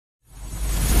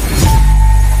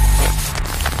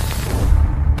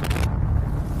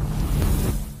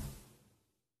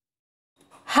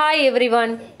Hi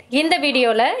everyone. In the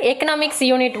video, Economics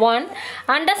Unit 1,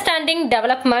 Understanding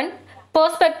Development,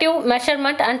 Perspective,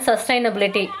 Measurement and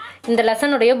Sustainability. In the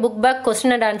lesson, book back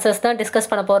question and answers discuss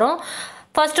பண்ண போறோம்.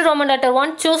 First Roman letter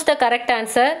 1, choose the correct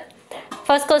answer.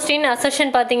 First question, assertion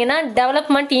பார்த்தீங்கன்னா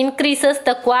development increases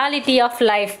the quality of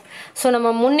life. So நம்ம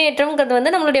முன்னேற்றம்ங்கிறது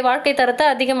வந்து நம்மளுடைய வாழ்க்கை தரத்தை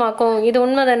அதிகமாக்கும். இது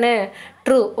உண்மைதானே?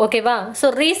 ட்ரூ. ஓகேவா? ஸோ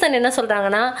ரீசன் என்ன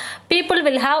சொல்கிறாங்கன்னா people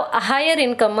will have a higher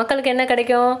income. மக்களுக்கு என்ன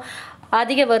கிடைக்கும்?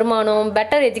 அதிக வருமானம்,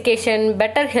 better education,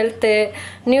 better health,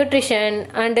 nutrition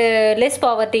and less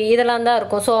poverty இதெல்லாம் தான்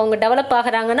இருக்கும். ஸோ அவங்க டெவலப்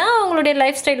ஆகிறாங்கன்னா அவங்களுடைய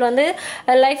லைஃப் ஸ்டைல் வந்து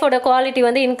லைஃபோட குவாலிட்டி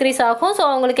வந்து இன்க்ரீஸ் ஆகும். ஸோ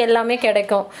அவங்களுக்கு எல்லாமே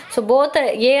கிடைக்கும். So both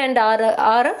A and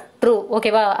are true.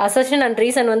 ஓகேவா? அசர்ஷன் அண்ட்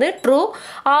ரீசன் வந்து ட்ரூ,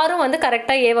 ஆரும் வந்து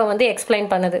கரெக்டாக ஏவை வந்து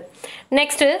எக்ஸ்பிளைன் பண்ணுது.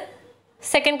 Next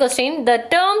second question, the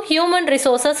term human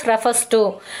resources refers to.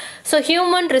 So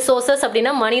human resources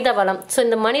அப்படின்னா மனித வளம். ஸோ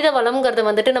இந்த மனித வளம்ங்கிறது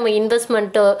வந்துட்டு நம்ம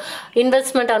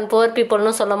இன்வெஸ்ட்மெண்ட் ஆன் புவர்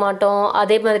பீப்புள்னு சொல்ல மாட்டோம்.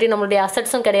 அதே மாதிரி நம்மளுடைய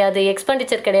அசட்ஸும் கிடையாது,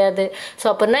 எக்ஸ்பெண்டிச்சர் கிடையாது. ஸோ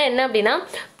அப்படின்னா என்ன அப்படின்னா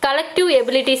கலெக்டிவ்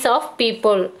எபிலிட்டிஸ் ஆஃப்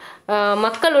பீப்புள்,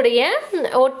 மக்களுடைய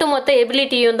ஒட்டுமொத்த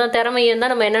எபிலிட்டியும் தான், திறமையும்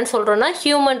தான் நம்ம என்னன்னு சொல்கிறோம்னா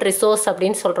ஹியூமன் ரிசோர்ஸ்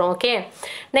அப்படின்னு சொல்கிறோம். Okay,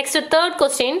 next third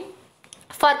question,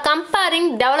 for comparing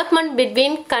development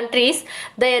between countries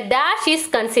the dash is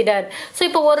considered. So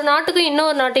இப்போ ஒரு நாட்டுக்கும்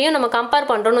இன்னொரு நாட்டையும் நம்ம கம்பேர்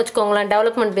பண்ணுறோன்னு வச்சுக்கோங்களேன்,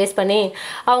 டெவலப்மெண்ட் பேஸ் பண்ணி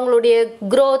அவங்களுடைய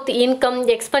க்ரோத், இன்கம்,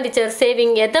 எக்ஸ்பெண்டிச்சர்,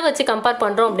 சேவிங் எதை வச்சு கம்பேர்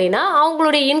பண்ணுறோம் அப்படின்னா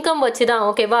அவங்களுடைய இன்கம் வச்சு தான்.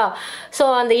 ஓகேவா? ஸோ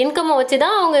அந்த இன்கம்மை வச்சு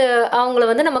தான் அவங்கள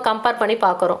வந்து நம்ம கம்பேர் பண்ணி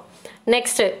பார்க்குறோம்.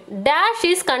 Next, dash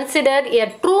is considered a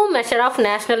true measure of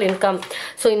national income.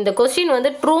 So இந்த கொஸ்டின்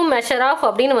வந்து ட்ரூ மெஷர் ஆஃப்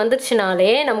அப்படின்னு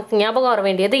வந்துருச்சுனாலே நமக்கு ஞாபகம் வர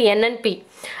வேண்டியது என்என்பி.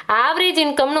 ஆவரேஜ்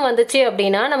இன்கம்னு வந்துச்சு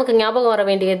அப்படின்னா நமக்கு ஞாபகம் வர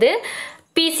வேண்டியது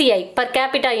பிசிஐ, பர்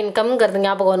கேபிட்டா இன்கம்ங்கிறது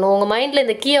ஞாபகம் வரணும். உங்கள் மைண்டில்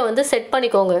இந்த கீயை வந்து செட்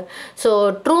பண்ணிக்கோங்க. So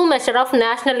true measure of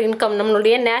national income,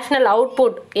 நம்மளுடைய நேஷ்னல்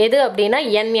அவுட்புட் எது அப்படின்னா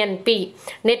என்என்பி,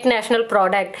 நெட் நேஷ்னல்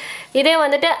ப்ராடக்ட். இதே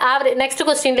வந்துட்டு ஆவரேஜ் நெக்ஸ்ட்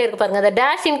கொஸ்டின்ல இருக்கு பாருங்க, the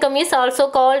dash income is also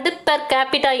called per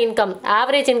capita income.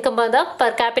 Average income தான்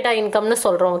per capita இன்கம்னு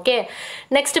சொல்கிறோம். Okay,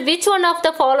 next, which one of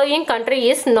the following country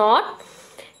is not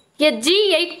a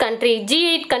G8 country?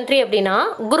 G8 country அப்படின்னா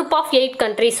group of 8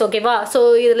 countries. ஓகேவா? So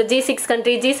இதில் G6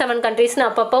 country, G7 countries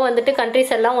அப்பப்போ வந்துட்டு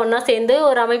countries எல்லாம் ஒன்றா சேர்ந்து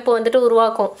ஒரு அமைப்பு வந்துட்டு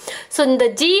உருவாக்கும். ஸோ இந்த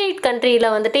G8 countryயில்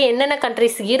வந்துட்டு என்னென்ன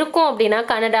கண்ட்ரிஸ் இருக்கும் அப்படின்னா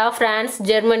Canada, France,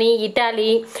 Germany,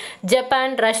 Italy,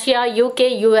 Japan, Russia, UK,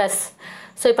 US.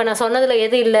 So இப்போ நான் சொன்னதில்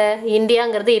எது இல்லை?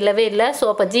 இந்தியாங்கிறது இல்லவே இல்லை. ஸோ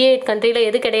அப்போ G8 countryயில்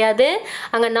எது கிடையாது?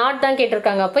 அங்கே நாட் தான்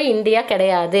கேட்டிருக்காங்க, அப்போ இந்தியா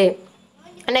கிடையாது.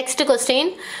 Next question,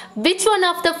 which one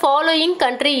of the following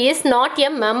country is not a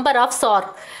member of SAARC?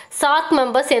 SAARC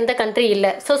members எந்த கண்ட்ரி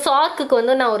இல்லை? ஸோ SAARCக்கு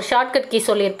வந்து நான் ஒரு ஷார்ட்கட் கீ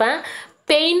சொல்லியிருப்பேன்,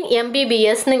 பெயின்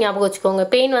எம்பிபிஎஸ்ன்னு ஞாபகம் வச்சுக்கோங்க.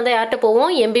 பெயின் வந்து யார்கிட்ட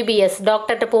போவோம்? எம்பிபிஎஸ்,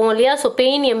 டாக்டர்கிட்ட போவோம் இல்லையா? ஸோ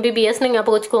பெயின் எம்பிபிஎஸ்ன்னு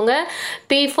ஞாபகம் வச்சுக்கோங்க.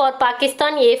 B for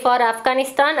Pakistan, A for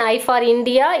Afghanistan, I for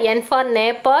India, N for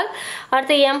Nepal,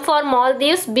 அடுத்து M for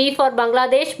Maldives, B for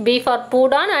Bangladesh, B for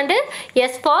Bhutan and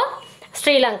S for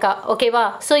Sri Lanka. ஓகேவா?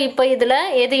 ஸோ இப்போ இதில்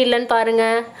எது இல்லைன்னு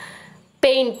பாருங்கள்.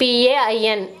 பெயின்,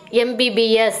 பிஏஐஎன்,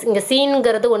 எம்பிபிஎஸ், இங்கே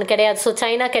சீனுங்கிறது ஒன்று கிடையாது. ஸோ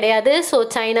சைனா கிடையாது. ஸோ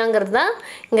சைனாங்கிறது தான்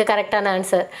இங்கே கரெக்டான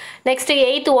answer. Next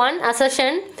 8th one,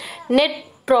 assertion, net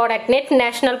product, net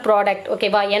national product.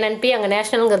 ஓகேவா? என்என்பி அங்கே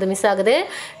நேஷ்னல்ங்கிறது மிஸ் ஆகுது.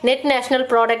 Net national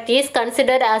product is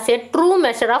considered as a true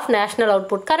measure of national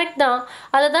output. Correct தான்,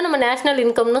 அதை தான் நம்ம நேஷ்னல்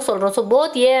இன்கம்னு சொல்கிறோம். So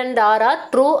both A and R are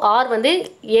true. R வந்து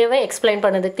ஏவை எக்ஸ்பிளைன்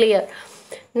பண்ணுது. Clear.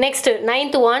 Next,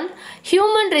 9th one,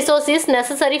 human resource is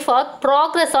necessary for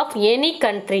progress of any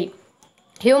country.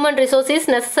 Human resource is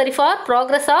necessary for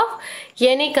progress of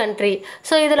any country.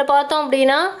 So இதில் பார்த்தோம்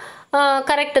அப்படின்னா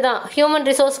correct தான். Human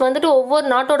resource வந்துட்டு ஒவ்வொரு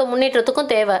நாட்டோட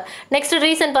முன்னேற்றத்துக்கும் தேவை. நெக்ஸ்ட்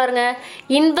ரீசன் பாருங்கள்,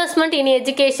 investment in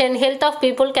education, health of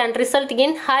people can result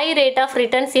in high rate of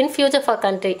returns in future for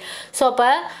country. So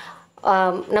அப்போ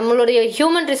நம்மளுடைய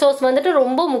ஹியூமன் ரிசோர்ஸ் வந்துட்டு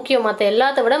ரொம்ப முக்கியம். மற்ற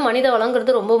எல்லாத்த விட மனித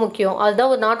வளங்கிறது ரொம்ப முக்கியம். அதுதான்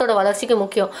ஒரு நாட்டோட வளர்ச்சிக்கு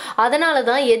முக்கியம். அதனால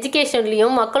தான்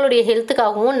எஜுகேஷன்லேயும் மக்களுடைய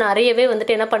ஹெல்த்துக்காகவும் நிறையவே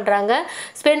வந்துட்டு என்ன பண்ணுறாங்க,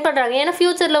 ஸ்பெண்ட் பண்ணுறாங்க. ஏன்னா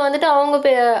ஃப்யூச்சரில் வந்துட்டு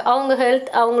அவங்க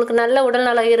ஹெல்த், அவங்களுக்கு நல்ல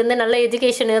உடல்நலம் இருந்து நல்ல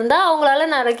எஜுகேஷன் இருந்தால் அவங்களால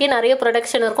நிறைய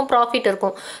ப்ரொடக்ஷன் இருக்கும், ப்ராஃபிட்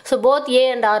இருக்கும். So both A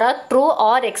and R are true.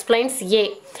 R explains A.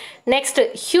 Next,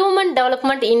 Human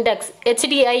Development Index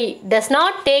HDI does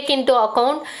not take into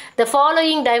account the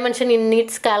following dimension in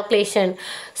its calculation.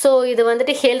 So இது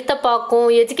வந்துட்டு ஹெல்த்தை பார்க்கும்,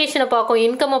 எஜுகேஷனை பார்க்கும்,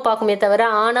 இன்கம்மை பார்க்குமே தவிர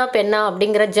ஆனா பெண்ணா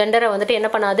அப்படிங்கிற ஜெண்டரை வந்துட்டு என்ன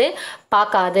பண்ணாது,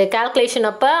 பார்க்காது. கால்குலேஷன்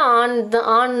அப்போ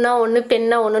ஆண்னா ஒன்று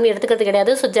பெண்ணா ஒன்றுன்னு எடுத்துக்கிறது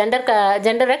கிடையாது. ஸோ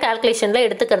ஜெண்டரை கால்குலேஷனில்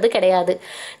எடுத்துக்கிறது கிடையாது.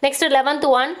 Next 11th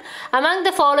one, among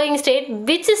the following state,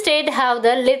 which state have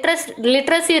the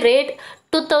literacy rate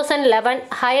 2011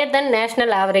 higher than national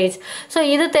average. So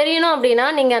இது தெரியணும் அப்படின்னா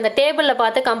நீங்கள் அந்த டேபிளில்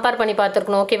பார்த்து கம்பேர் பண்ணி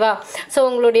பார்த்துருக்கணும். ஓகேவா? ஸோ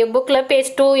உங்களுடைய புக்கில் பேஜ்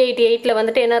 288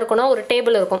 வந்துட்டு என்ன இருக்குன்னா ஒரு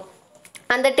டேபிள் இருக்கும்.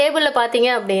 அந்த டேபிளில் பார்த்தீங்க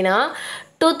அப்படின்னா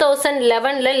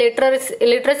 2011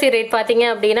 லிட்ரஸி ரேட் பார்த்தீங்க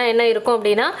அப்படின்னா என்ன இருக்கும்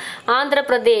அப்படின்னா ஆந்திர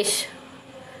பிரதேஷ்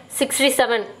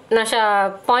 67, நான்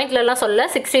பாயிண்ட்லலாம் சொல்ல,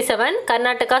 67,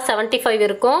 கர்நாடகா 75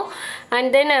 இருக்கும்,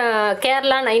 அண்ட் தென்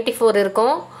கேரளா 94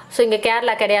 இருக்கும். ஸோ இங்கே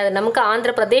கேரளா கிடையாது, நமக்கு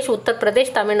ஆந்திர பிரதேஷ்,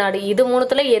 உத்தரப்பிரதேஷ், தமிழ்நாடு இது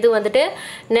மூணுத்தில் எது வந்துட்டு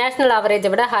நேஷ்னல் ஆவரேஜை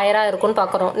விட ஹையராக இருக்கும்னு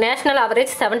பார்க்குறோம். நேஷ்னல்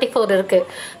ஆவரேஜ் 74 இருக்குது.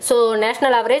 ஸோ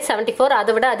நேஷ்னல் ஆவரேஜ் 74,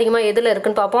 அதை விட அதிகமாக எதில்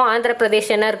இருக்குன்னு பார்ப்போம். ஆந்திர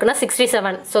பிரதேஷ் என்ன இருக்குன்னா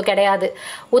 67, ஸோ கிடையாது.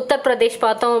 உத்தரப்பிரதேஷ்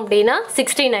பார்த்தோம் அப்படின்னா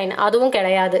 69, அதுவும்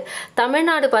கிடையாது.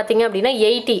 தமிழ்நாடு பார்த்தீங்க அப்படின்னா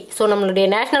 80. ஸோ நம்மளுடைய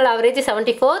நேஷ்னல் ஆவரேஜ்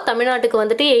 74, தமிழ்நாட்டுக்கு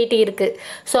வந்துட்டு 80 இருக்குது.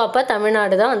 ஸோ அப்போ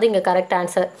தமிழ்நாடு தான் வந்து இங்கே கரெக்ட்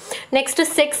ஆன்சர். நெக்ஸ்ட்டு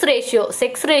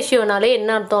செக்ஸ் ரேஷியோனாலே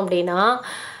என்ன அர்த்தம் அப்படின்னா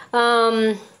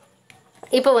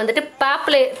இப்போ வந்துட்டு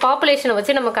பாப்புலேஷனை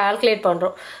வச்சு நம்ம கால்குலேட்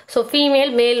பண்ணுறோம். ஸோ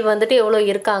ஃபீமேல் மேல் வந்துட்டு எவ்வளோ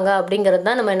இருக்காங்க அப்படிங்கிறது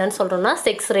தான் நம்ம என்னென்னு சொல்கிறோம்னா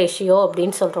செக்ஸ் ரேஷியோ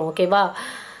அப்படின்னு சொல்கிறோம். ஓகேவா?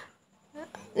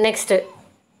 Next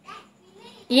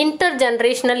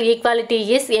இன்டர்ஜென்ரேஷனல் equality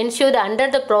is என்ஷூர்டு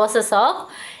under the process of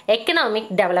economic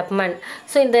development.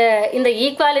 So இந்த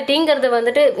ஈக்வாலிட்டிங்கிறது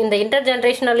வந்துட்டு இந்த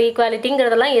இன்டர்ஜென்ரேஷனல்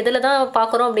ஈக்வாலிட்டிங்கிறதெல்லாம் எதில் தான்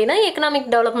பார்க்குறோம் அப்படின்னா எக்கனாமிக்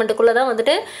டெவலப்மெண்ட்டுக்குள்ளே தான்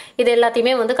வந்துட்டு இது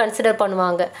எல்லாத்தையுமே வந்து கன்சிடர்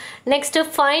பண்ணுவாங்க. Next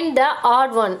find the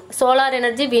odd one. Solar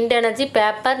energy, wind energy,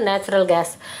 paper, natural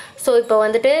gas. So இப்போ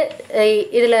வந்துட்டு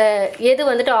இதில் எது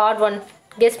வந்துட்டு ஆட் ஒன்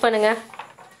கெஸ் பண்ணுங்கள்.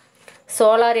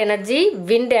 Solar energy,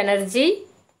 wind energy,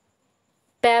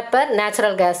 paper,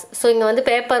 natural gas. So இங்கே வந்து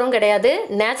பேப்பரும் கிடையாது,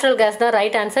 நேச்சுரல் கேஸ் தான்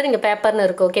ரைட் ஆன்சர். இங்கே பேப்பர்னு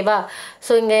இருக்குது. ஓகேவா?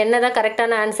 ஸோ இங்கே என்ன தான்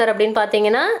கரெக்டான ஆன்சர் அப்படின்னு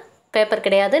பார்த்தீங்கன்னா பேப்பர்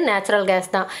கிடையாது, நேச்சுரல்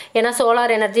கேஸ் தான். ஏன்னா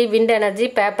solar energy, wind energy,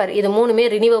 paper இது மூணுமே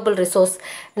ரினியூவபிள் ரிசோர்ஸ்.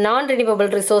 நான்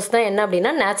ரினியூவபிள் ரிசோர்ஸ் தான் என்ன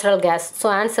அப்படின்னா நேச்சுரல் கேஸ். ஸோ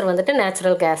ஆன்சர் வந்துட்டு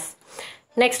natural gas.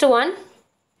 Next one,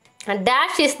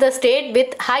 dash is the state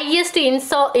with highest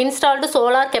installed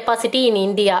solar capacity in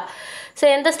India. So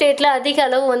எந்த ஸ்டேட்டில் அதிக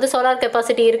அளவு வந்து சோலார்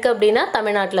கெப்பாசிட்டி இருக்குது அப்படின்னா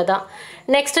தமிழ்நாட்டில் தான்.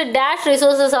 Next, dash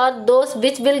resources are those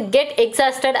which will get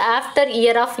exhausted after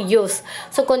year of use.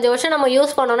 So கொஞ்சம் வருஷம் நம்ம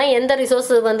யூஸ் பண்ணோன்னா எந்த ரிசோர்ஸ்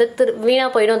வந்து வீணாக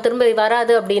போயிடும், திரும்ப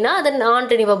வராது அப்படின்னா அது நான்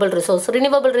ரினியூவபிள் ரிசோர்ஸ்.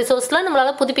 ரினியூவபிள் ரிசோர்ஸில்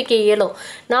நம்மளால் புதுப்பிக்க இயலும்,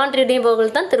 நான்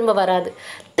ரினியூவபிள் தான் திரும்ப வராது.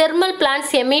 Thermal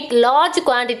plants emit large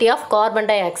quantity of carbon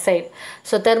di oxide.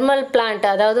 So thermal plant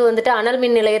அதாவது வந்துட்டு அனல்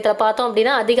மின் நிலையத்தில் பார்த்தோம்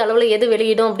அப்படின்னா அதிக அளவில் எது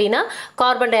வெளியிடும் அப்படின்னா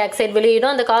கார்பன் டை ஆக்சைடு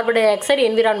வெளியிடும். அந்த கார்பன் டை ஆக்சைடு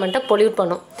என்விரான்மெண்ட்டை பொல்யூட்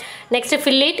பண்ணும். Next,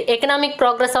 ஃபில்லிட் economic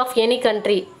progress of any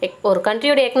country. ஒரு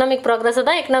கண்ட்ரியோட எக்கனாமிக் ப்ராக்ரஸை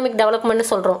தான் எக்கனாமிக் டெவலப்மெண்ட்னு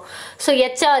சொல்கிறோம். So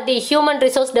HRD, human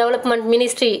resource development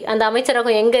ministry, அந்த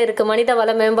அமைச்சரகம் எங்கே இருக்குது, மனித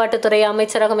வள மேம்பாட்டுத்துறை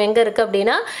அமைச்சரகம் எங்கே இருக்குது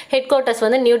அப்படின்னா ஹெட் குவார்ட்டர்ஸ்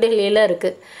வந்து நியூ டெல்லியில்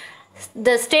இருக்குது.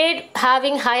 The state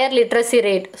having higher literacy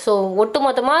rate. So ஒட்டு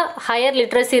மொத்தமாக ஹையர்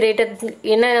லிட்ரஸி ரேட்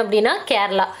என்ன அப்படின்னா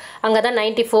கேரளா, அங்கே தான்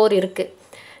 94 இருக்குது.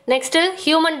 Next,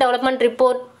 human development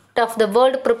report of the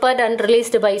world prepared and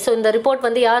released by. So இந்த ரிப்போர்ட்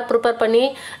வந்து யார் ப்ரிப்பேர் பண்ணி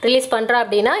ரிலீஸ் பண்ணுறா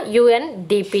அப்படின்னா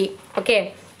UNDP. ஓகே.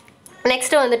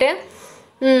 நெக்ஸ்ட்டு வந்துட்டு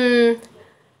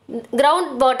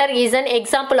ground water is an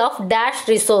example of dash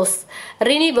resource,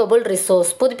 renewable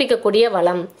resource, புதுப்பிக்கக்கூடிய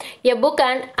வளம். எ book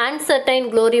and uncertain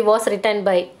glory was written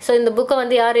by. So இந்த புக்கை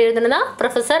வந்து யார் எழுதுனா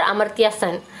professor Amartya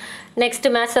Sen. Next,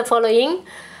 match the following.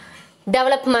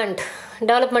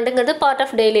 டெவலப்மெண்ட்டுங்கிறது part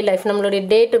of daily life, நம்மளுடைய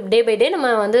டே பை டே நம்ம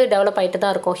வந்து டெவலப் ஆகிட்டு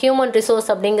தான் இருக்கும். ஹியூமன் ரிசோர்ஸ்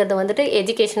அப்படிங்கிறது வந்துட்டு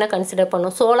எஜுகேஷனை கன்சிடர்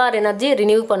பண்ணும். சோலார் எனர்ஜி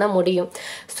ரினியூ பண்ண முடியும்.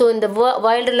 ஸோ இந்த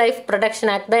வைல்டு லைஃப்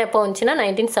ப்ரொடக்ஷன் ஆக்ட் தான் எப்போ வந்துச்சுன்னா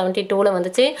 1972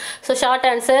 வந்துச்சு. ஸோ ஷார்ட்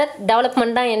ஆன்சர்,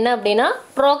 டெவலப்மெண்ட் தான் என்ன அப்படின்னா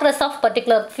progress of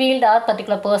particular field R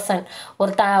particular person.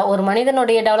 ஒரு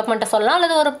மனிதனுடைய டெவலப்மெண்ட்டை சொல்லலாம்,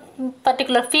 அல்லது ஒரு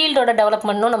பர்டிகுலர் ஃபீல்டோட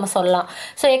டெவலப்மெண்ட்னும் நம்ம சொல்லலாம்.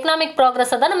 ஸோ எக்கனாமிக்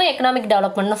ப்ராக்ரஸை தான் நம்ம எக்கனாமிக்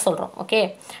டெவலப்மெண்ட்னு சொல்கிறோம். Okay.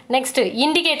 Next,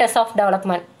 indicators of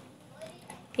development.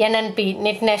 NNP,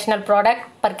 Net National Product,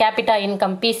 Per Capita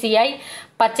Income, PCI,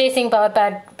 Purchasing Power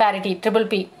Parity,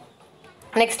 PPP.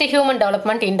 Next, Human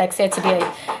Development Index, HDI.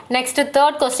 Next,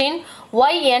 third question,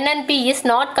 why NNP is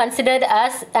not considered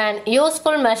as an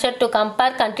useful measure to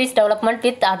compare countries' development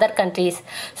with other countries.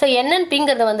 So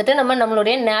NNPங்கிறது வந்துட்டு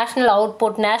நம்மளுடைய national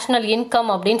output, national income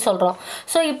அப்படின்னு சொல்கிறோம்.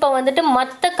 So இப்போ வந்துட்டு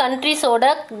மற்ற கண்ட்ரிஸோட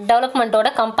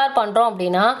டெவலப்மெண்ட்டோட compare பண்ணுறோம்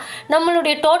அப்படின்னா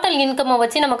நம்மளுடைய டோட்டல் இன்கம்மை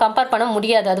வச்சு நம்ம கம்பேர் பண்ண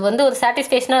முடியாது. அது வந்து ஒரு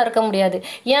சாட்டிஸ்ஃபேக்ஷனாக இருக்க முடியாது.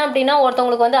 ஏன் அப்படின்னா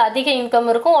ஒருத்தவங்களுக்கு வந்து அதிக இன்கம்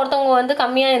இருக்கும், ஒருத்தவங்க வந்து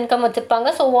கம்மியாக இன்கம் வச்சுருப்பாங்க.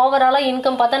 ஸோ ஓவராலாக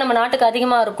இன்கம் பார்த்தா நம்ம நாட்டுக்கு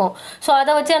அதிகமாக இருக்கும். ஸோ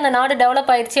அதை வச்சு அந்த நாடு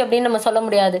டெவலப் ஆயிடுச்சு அப்படின்னு நம்ம சொல்ல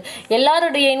முடியாது.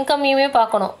 எல்லாருடைய இன்கமையுமே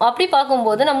பார்க்கணும். அப்படி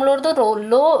பார்க்கும்போது நம்மளோடது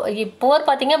லோ புவர்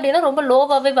பார்த்தீங்க அப்படின்னா ரொம்ப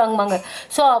லோவாகவே வாங்குவாங்க.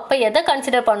 ஸோ அப்போ எதை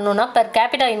கன்சிடர் பண்ணணும்னா பெர்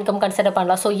கேபிட்டா இன்கம் கன்சிடர்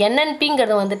பண்ணலாம். ஸோ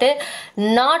என்என்பிங்கிறது வந்துட்டு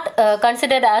not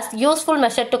considered as useful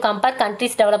measure to compare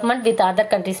countries development with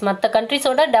other countries. மற்ற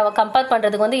கண்ட்ரிஸோட கம்பேர்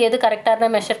பண்ணுறதுக்கு வந்து எது கரெக்டான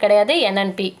மெஷர் கிடையாது,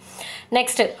 NNP.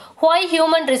 Next, why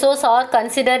human resource are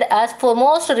considered as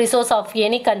foremost resource of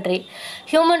any country.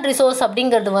 Human resource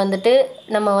அப்படிங்கிறது வந்துட்டு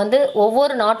நம்ம வந்து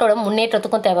ஒவ்வொரு நாட்டோட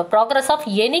முன்னேற்றத்துக்கும் தேவை, progress of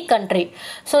any country.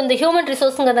 So இந்த ஹியூமன்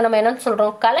ரிசோர்ஸுங்கிறத நம்ம என்னென்னு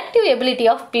சொல்கிறோம், கலெக்டிவ் எபிலிட்டி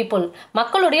ஆஃப் பீப்புள்,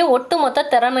 மக்களுடைய ஒட்டுமொத்த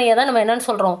திறமையை தான் நம்ம என்னென்னு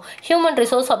சொல்கிறோம், ஹியூமன்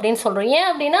ரிசோர்ஸ் அப்படின்னு சொல்கிறோம். ஏன்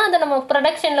அப்படின்னா அதை நம்ம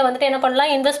ப்ரொடக்ஷனில் வந்துட்டு என்ன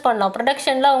பண்ணலாம், இன்வெஸ்ட் பண்ணலாம்,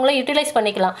 ப்ரொடக்ஷனில் அவங்கள யூட்டிலைஸ்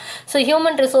பண்ணிக்கலாம். ஸோ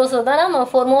ஹியூமன் ரிசோர்ஸஸ் தான் நம்ம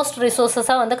ஃபார்மோஸ்ட்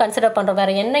ரிசோர்ஸஸாக வந்து கன்சிடர் பண்ணுறோம்.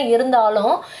 வேறு என்ன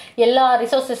இருந்தாலும் எல்லா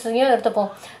ரிசோர்ஸஸையும் எடுத்துப்போம்,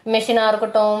 மெஷினாக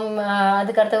இருக்கட்டும்,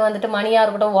 அதுக்கடுத்து வந்துட்டு மணியாக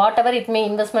இருக்கட்டும், வாட் எவர் இட் மே,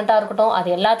 இன்வெஸ்ட்மெண்ட்டாக இருக்கட்டும், அது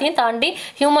எல்லாத்தையும் தாண்டி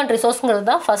ஹியூமன் ரிசோர்ஸ்ங்கிறது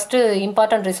தான் ஃபஸ்ட்டு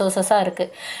இம்பார்ட்டன்ட் ரிசோர்ஸஸாக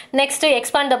இருக்குது. Next,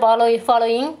 expand the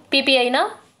following. பிபிஐனா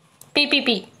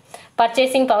PPP,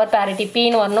 purchasing power parity,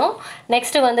 பின்னு வரணும்.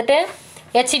 நெக்ஸ்ட்டு வந்துட்டு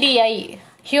HDI,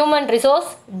 human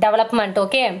resource development.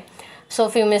 Okay, so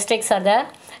few mistakes R there.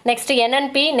 Next,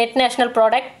 NNP, Net National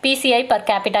Product, PCI per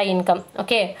capita income.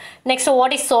 Okay. Next,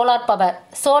 what is solar power?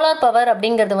 Solar power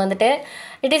அப்படிங்கிறது வந்துட்டு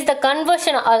it is the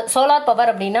conversion. solar power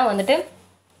அப்படின்னா வந்துட்டு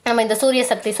நம்ம இந்த சூரிய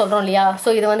சக்தி சொல்கிறோம் இல்லையா, so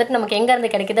இது வந்துட்டு நமக்கு எங்கேருந்து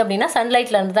கிடைக்குது அப்படின்னா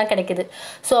சன்லைட்லேருந்து தான் கிடைக்குது.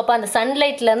 ஸோ அப்போ அந்த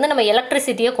சன்லைட்லேருந்து நம்ம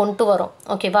எலக்ட்ரிசிட்டியை கொண்டு வரோம்.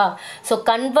 ஓகேவா, so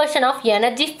conversion of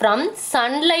energy from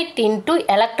sunlight into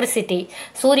electricity,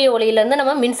 சூரிய ஒளியிலேருந்து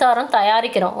நம்ம மின்சாரம்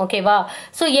தயாரிக்கிறோம். ஓகேவா,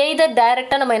 ஸோ எய்தர்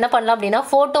டைரெக்டாக நம்ம என்ன பண்ணலாம் அப்படின்னா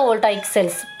photo voltaic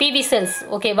cells, PV cells.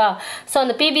 ஓகேவா, ஸோ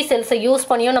அந்த பிவி செல்ஸை யூஸ்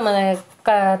பண்ணியும் நம்ம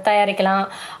தயாரிக்கலாம்.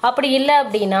 அப்படி இல்லை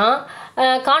அப்படின்னா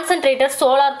கான்சன்ட்ரேட்டர்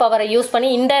சோலார் பவரை யூஸ் பண்ணி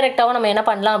இன்டைரக்டாகவும் நம்ம என்ன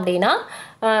பண்ணலாம் அப்படின்னா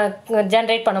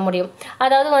ஜென்ரேட் பண்ண முடியும்.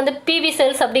 அதாவது வந்து பிவி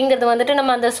செல்ஸ் அப்படிங்கிறது வந்துட்டு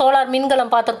நம்ம அந்த சோலார்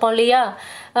மின்கலம் பார்த்துருப்போம் இல்லையா,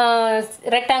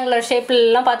 ரெக்டாங்குலர்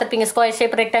ஷேப்லாம் பார்த்துருப்பீங்க, ஸ்கொயர்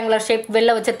ஷேப், ரெக்டாங்குலர் ஷேப்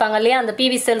வெளில வச்சுருப்பாங்க இல்லையா, அந்த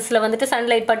பிவி செல்ஸில் வந்துட்டு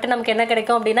சன்லைட் பட்டு நமக்கு என்ன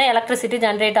கிடைக்கும் அப்படின்னா எலக்ட்ரிசிட்டி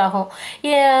ஜென்ரேட் ஆகும்.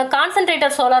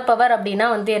 கான்சன்ட்ரேட்டர் சோலார் பவர் அப்படின்னா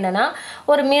வந்து என்னென்னா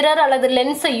ஒரு மிரர் அல்லது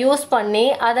லென்ஸை யூஸ் பண்ணி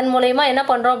அதன் மூலயமா என்ன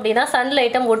பண்ணுறோம் அப்படின்னா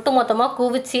சன்லைட்டை ஒட்டு மொத்தமாக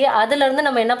குவிச்சு அதுலேருந்து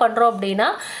நம்ம என்ன பண்ணுறோம் அப்படின்னா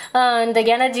இந்த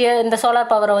எனர்ஜியை, இந்த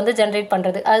சோலார் பவரை வந்து ஜென்ரேட்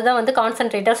பண்ணுறது, அதுதான் வந்து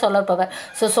concentrator solar power.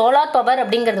 So solar power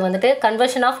அப்படிங்கிறது வந்துட்டு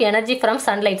conversion of energy from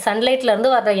sunlight, சன்லைட்லேருந்து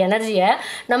வர்ற எனர்ஜியை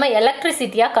நம்ம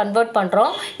எலக்ட்ரிசிட்டியாக கன்வெர்ட்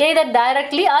பண்ணுறோம், either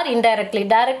directly R indirectly.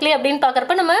 Directly அப்படின்னு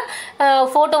பார்க்குறப்ப நம்ம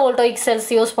ஃபோட்டோ வோல்டாயிக் செல்ஸ்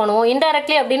யூஸ் பண்ணுவோம்,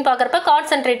 இன்டைரக்ட்லி அப்படின்னு பார்க்குறப்ப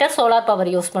கான்சன்ட்ரேட்டர் சோலார்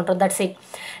பவர் யூஸ் பண்ணுறோம். That's it.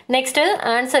 Next,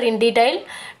 answer in detail.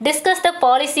 Discuss the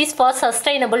policies for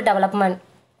sustainable development.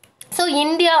 So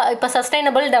India இப்போ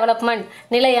சஸ்டைனபிள் டெவலப்மெண்ட்,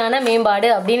 நிலையான மேம்பாடு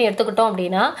அப்படின்னு எடுத்துக்கிட்டோம்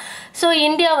அப்படின்னா, ஸோ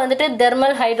இந்தியா வந்துட்டு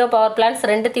தெர்மல் ஹைட்ரோ பவர் பிளான்ட்ஸ்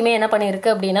ரெண்டுத்தையுமே என்ன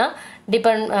பண்ணியிருக்கு அப்படின்னா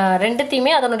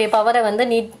ரெண்டுத்தையுமே அதனுடைய பவரை வந்து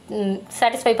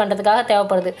சாட்டிஸ்ஃபை பண்ணுறதுக்காக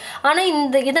தேவைப்படுது.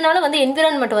 ஆனால் இதனால் வந்து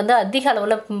என்விரான்மெண்ட் வந்து அதிக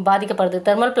அளவில் பாதிக்கப்படுது.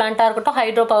 தெர்மல் பிளான்ட்டாக இருக்கட்டும்,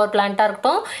 ஹைட்ரோ பவர் பிளான்ட்டாக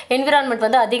இருக்கட்டும், என்விரான்மெண்ட்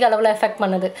வந்து அதிக அளவில் எஃபெக்ட்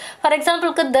பண்ணுது. ஃபார்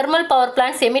எக்ஸாம்பிளுக்கு thermal power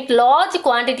plants emit large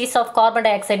quantities of carbon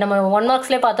di oxide. நம்ம 1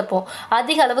 மார்க்ஸ்லேயே பார்த்துப்போம்,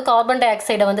 அதிக அளவு கார்பன் டை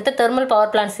ஆக்சைடை வந்துட்டு தெர்மல்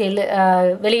பவர் பிளான்ட்ஸ்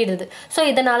வெளியிடுது. ஸோ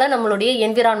இதனால் நம்மளுடைய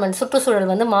என்விரான்மெண்ட்,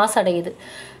 சுற்றுச்சூழல் வந்து மாசடையுது.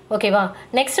 ஓகேவா,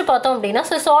 நெக்ஸ்ட் பார்த்தோம் அப்படின்னா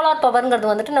ஸோ சோலார்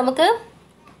பவர்ங்கிறது வந்துட்டு நமக்கு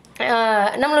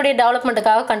நம்மளுடைய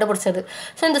டெவலப்மெண்ட்டுக்காக கண்டுபிடிச்சது.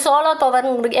 ஸோ இந்த சோலார் பவர்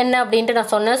என்ன அப்படின்ட்டு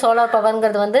நான் சொன்னேன். சோலார்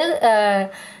பவர்ங்கிறது வந்து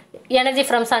எனர்ஜி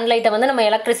ஃப்ரம் சன்லைட்டை வந்து நம்ம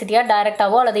எலக்ட்ரிசிட்டியாக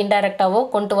டைரெக்டாவோ அல்லது இன்டைரக்டாவோ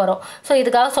கொண்டு வரோம். ஸோ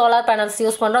இதுக்காக சோலார் பேனல்ஸ்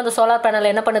யூஸ் பண்ணுறோம். அந்த சோலார் பேனல்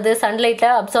என்ன பண்ணுது,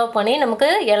 சன்லைட்டில் அப்சர்வ் பண்ணி நமக்கு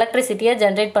எலக்ட்ரிசிட்டியை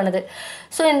ஜென்ரேட் பண்ணுது.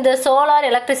 ஸோ இந்த சோலார்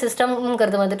எலக்ட்ரிக்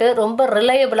சிஸ்டம்ங்கிறது வந்துட்டு ரொம்ப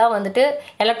ரிலையபிளாக வந்துட்டு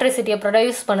எலக்ட்ரிசிட்டியை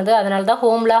ப்ரொடியூஸ் பண்ணுது. அதனால தான்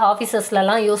ஹோமில்,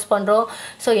 ஆஃபீஸஸ்லலாம் யூஸ் பண்ணுறோம்.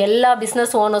 ஸோ எல்லா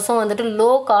பிஸ்னஸ் ஓனர்ஸும் வந்துட்டு லோ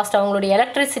காஸ்ட், அவங்களுடைய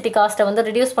எலக்ட்ரிசிட்டி காஸ்ட்டை வந்து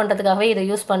ரிடியூஸ் பண்ணுறதுக்காகவே இதை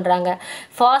யூஸ் பண்ணுறாங்க.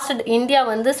 இந்தியா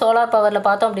வந்து சோலார் பவரில்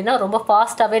பார்த்தோம் அப்படின்னா ரொம்ப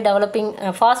ஃபாஸ்ட்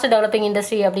டெவலப்பிங்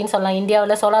இண்டஸ்ட்ரி அப்படின்னு சொல்லலாம்.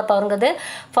 இந்தியாவில் solar பவர்ங்கிறது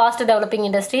fast developing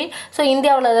industry. So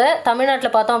இந்தியாவில்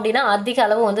தமிழ்நாட்டில் பார்த்தோம் அப்படின்னா அதிக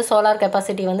அளவு வந்து சோலார்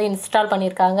கெப்பாசிட்டி வந்து இன்ஸ்டால்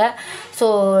பண்ணியிருக்காங்க. ஸோ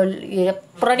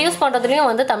ப்ரொடியூஸ் பண்ணுறதுலையும்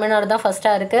வந்து தமிழ்நாடு தான்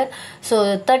ஃபஸ்ட்டாக இருக்குது. ஸோ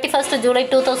 31 ஜூலை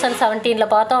 2017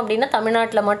 பார்த்தோம் அப்படின்னா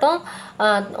தமிழ்நாட்டில் மட்டும்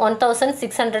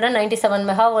 1697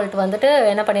 மெகாவாட் வந்துட்டு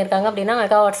என்ன பண்ணியிருக்காங்க அப்படின்னா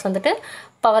மெகாவாட்ஸ் வந்துட்டு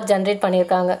பவர் ஜென்ரேட்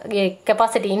பண்ணியிருக்காங்க.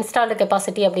 கெப்பாசிட்டி, இன்ஸ்டால்டு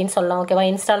கெப்பாசிட்டி அப்படின்னு சொல்லலாம். ஓகேவா,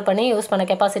 இன்ஸ்டால் பண்ணி யூஸ் பண்ண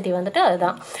கெப்பாசிட்டி வந்துட்டு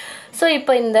அதுதான். ஸோ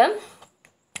இப்போ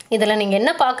இதில் நீங்கள்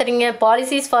என்ன பார்க்குறீங்க,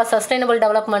 பாலிசிஸ் ஃபார் சஸ்டைனபிள்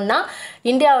டெவலப்மெண்ட்னா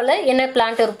இந்தியாவில் என்ன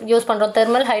பிளான்ட் யூஸ் பண்ணுறோம்,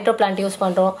 தெர்மல் ஹைட்ரோ பிளான்ட் யூஸ்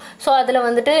பண்ணுறோம். ஸோ அதில்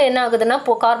வந்துட்டு என்ன ஆகுதுன்னா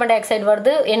கார்பன் டை ஆக்சைடு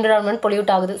வருது, என்விரான்மெண்ட்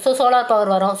பொல்யூட் ஆகுது. ஸோ சோலார்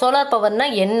பவர் வரும். சோலார்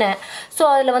பவர்னால் என்ன, ஸோ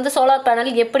அதில் வந்து சோலார்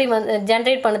பேனல் எப்படி வந்து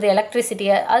ஜென்ரேட் பண்ணுது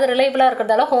எலக்ட்ரிசிட்டியை, அது ரிலையபிளாக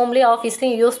இருக்கிறதால ஹோம்லேயும்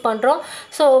ஆஃபீஸ்லேயும் யூஸ் பண்ணுறோம்.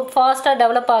 ஸோ ஃபாஸ்ட்டாக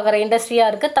டெவலப் ஆகிற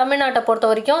இண்டஸ்ட்ரியாக இருக்குது. தமிழ்நாட்டை பொறுத்த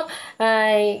வரைக்கும்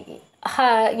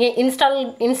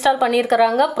இன்ஸ்டால்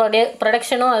பண்ணியிருக்கிறாங்க,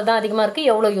 ப்ரொடக்ஷனும் அதுதான் அதிகமாக இருக்குது,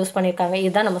 எவ்வளோ யூஸ் பண்ணியிருக்காங்க,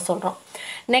 இதுதான் நம்ம சொல்கிறோம்.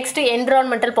 Next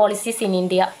environmental policies in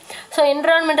India. So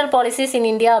environmental policies in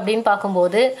India அப்படின்னு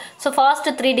பார்க்கும்போது ஸோ ஃபாஸ்ட்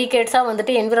 3 டிகேட்ஸாக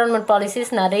வந்துட்டு என்விரான்மெண்ட்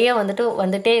பாலிசிஸ் நிறைய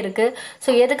வந்துட்டே இருக்குது. ஸோ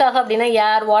எதுக்காக அப்படின்னா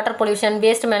ஏர், water pollution,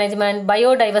 waste management,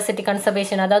 biodiversity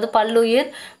conservation, அதாவது பல்லுயிர்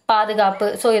பாதுகாப்பு.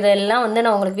 ஸோ இதெல்லாம்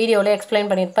நான் உங்களுக்கு வீடியோவில் எக்ஸ்பிளைன்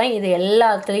பண்ணியிருப்பேன். இது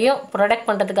எல்லாத்துலேயும் ப்ரொடெக்ட்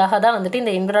பண்ணுறதுக்காக தான் வந்துட்டு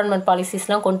இந்த என்விரான்மெண்ட்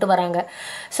பாலிசிஸ்லாம் கொண்டு வராங்க.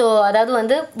 ஸோ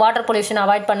அதாவது வாட்டர் பொல்யூஷன்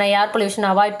அவாய்ட் பண்ண, ஏர் பொல்யூஷன்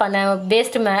அவாய்ட் பண்ண,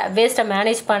 வேஸ்ட்டை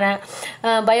மேனேஜ் பண்ண,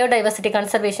 பயோடைவர்சிட்டி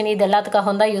கன்சர்வேஷன், இது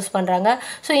எல்லாத்துக்காகவும் தான் யூஸ் பண்ணுறாங்க.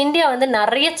 ஸோ இந்தியா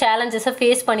நிறைய சேலஞ்சஸை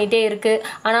ஃபேஸ் பண்ணிகிட்டே இருக்குது.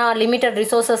 ஆனால் லிமிட்டட்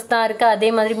ரிசோர்ஸஸ் தான் இருக்குது. அதே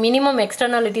மாதிரி மினிமம்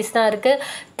எக்ஸ்டர்னாலிட்டிஸ் தான் இருக்குது.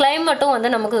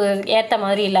 கிளைமேட்டும் நமக்கு ஏற்ற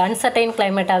மாதிரி இல்லை, அன்சர்டைன்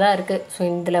கிளைமேட்டாக தான் இருக்குது. ஸோ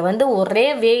இதில் ஒரே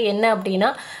வே என்ன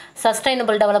அப்படின்னா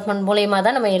சஸ்டைனபிள் டெவலப்மெண்ட் மூலயமா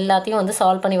தான் நம்ம எல்லாத்தையும்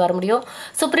சால்வ் பண்ணி வர முடியும்.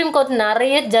 சுப்ரீம் கோர்ட்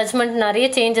நிறைய ஜட்ஜ்மெண்ட், நிறைய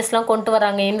சேஞ்சஸ்லாம் கொண்டு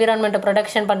வராங்க என்விரான்மெண்ட்டை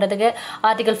ப்ரொடெக்ஷன் பண்ணுறதுக்கு.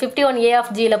 ஆர்டிகல் 51A of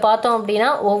Gல பார்த்தோம் அப்படின்னா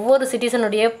ஒவ்வொரு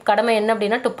சிட்டிசனுடைய கடமை என்ன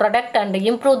அப்படின்னா to protect and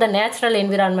improve the natural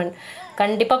environment.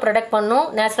 கண்டிப்பாக ப்ரொடெக்ட் பண்ணணும்,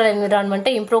 நேச்சுரல்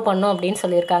என்விரான்மெண்ட்டை இம்ப்ரூவ் பண்ணணும் அப்படின்னு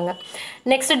சொல்லியிருக்காங்க.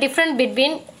 Next different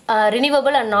between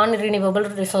renewable and நான் ரினியூவபிள்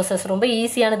ரிசோர்ஸஸ். ரொம்ப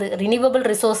ஈஸியானது. ரினியூவபிள்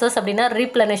ரிசோர்ஸஸ் அப்படின்னா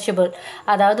ரீப்ளனிஷபிள்,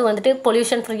 அதாவது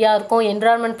பொல்யூஷன் ஃப்ரீயாக இருக்கும்,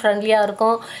 என்விரான்மெண்ட் ஃப்ரெண்ட்லியாக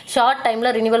இருக்கும், ஷார்ட்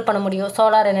டைமில் ரினியூவல் பண்ண முடியும்.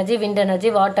 Solar energy, wind energy,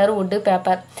 water, wood,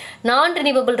 paper. நான்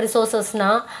ரினியூவபிள்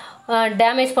ரிசோர்ஸஸ்னால்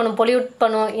டேமேஜ் பண்ணும், பொல்யூட்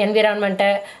பண்ணும்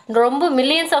என்விரான்மெண்ட்டை. ரொம்ப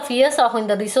மில்லியன்ஸ் ஆஃப் இயர்ஸ் ஆகும்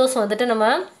இந்த ரிசோர்ஸ்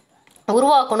நம்ம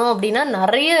உருவாக்கணும் அப்படின்னா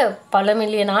நிறைய பல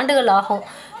மில்லியன் ஆண்டுகள் ஆகும்.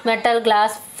 மெட்டல்,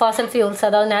 கிளாஸ், ஃபாசல் ஃபியூல்ஸ்,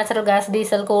 அதாவது நேச்சுரல் கேஸ்,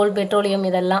 டீசல், கோல், பெட்ரோலியம்,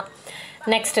 இதெல்லாம்.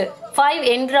 Next 5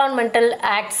 environmental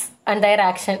acts and their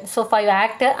action. So 5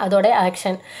 act, அதோட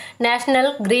action. National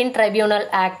green tribunal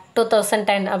act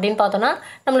 2010 அப்படின்னு பார்த்தோன்னா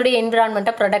நம்மளுடைய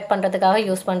என்விரான்மெண்ட்டை ப்ரொடெக்ட் பண்ணுறதுக்காக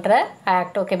யூஸ் பண்ணுற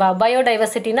ஆக்ட். ஓகேவா?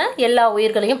 பயோடைவர்சிட்டினா எல்லா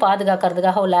உயிர்களையும்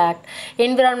பாதுகாக்கிறதுக்காக உள்ள ஆக்ட்.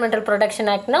 என்விரான்மெண்டல் ப்ரொடெக்ஷன்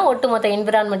ஆக்ட்னா ஒட்டுமொத்த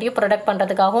என்விரான்மெண்ட்டையும் ப்ரொடெக்ட்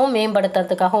பண்ணுறதுக்காகவும்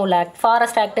மேம்படுத்துறதுக்காகவும் உள்ள ஆக்ட்.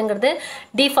 ஃபாரஸ்ட் ஆக்ட்டுங்கிறது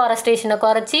டீஃபாரஸ்டேஷனை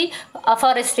குறைச்சி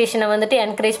அஃபாரஸ்டேஷனை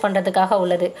என்கரேஜ் பண்ணுறதுக்காக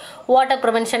உள்ளது. Water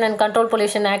prevention and control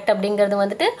pollution act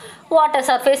அப்படிங்கிறது water,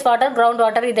 surface water, ground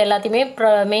water, இது எல்லாத்தையுமே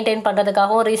மெயின்டைன்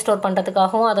பண்ணுறதுக்காகவும் ரீஸ்டோர்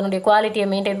பண்ணுறதுக்காகவும் அதனுடைய குவாலிட்டியை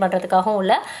மெயின்டைன் பண்ணுறதுக்காகவும்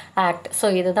உள்ள ஆக்ட். ஸோ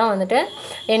இதுதான்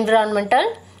environmental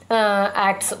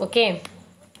acts. Okay,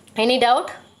 any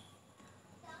doubt?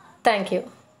 Thank you.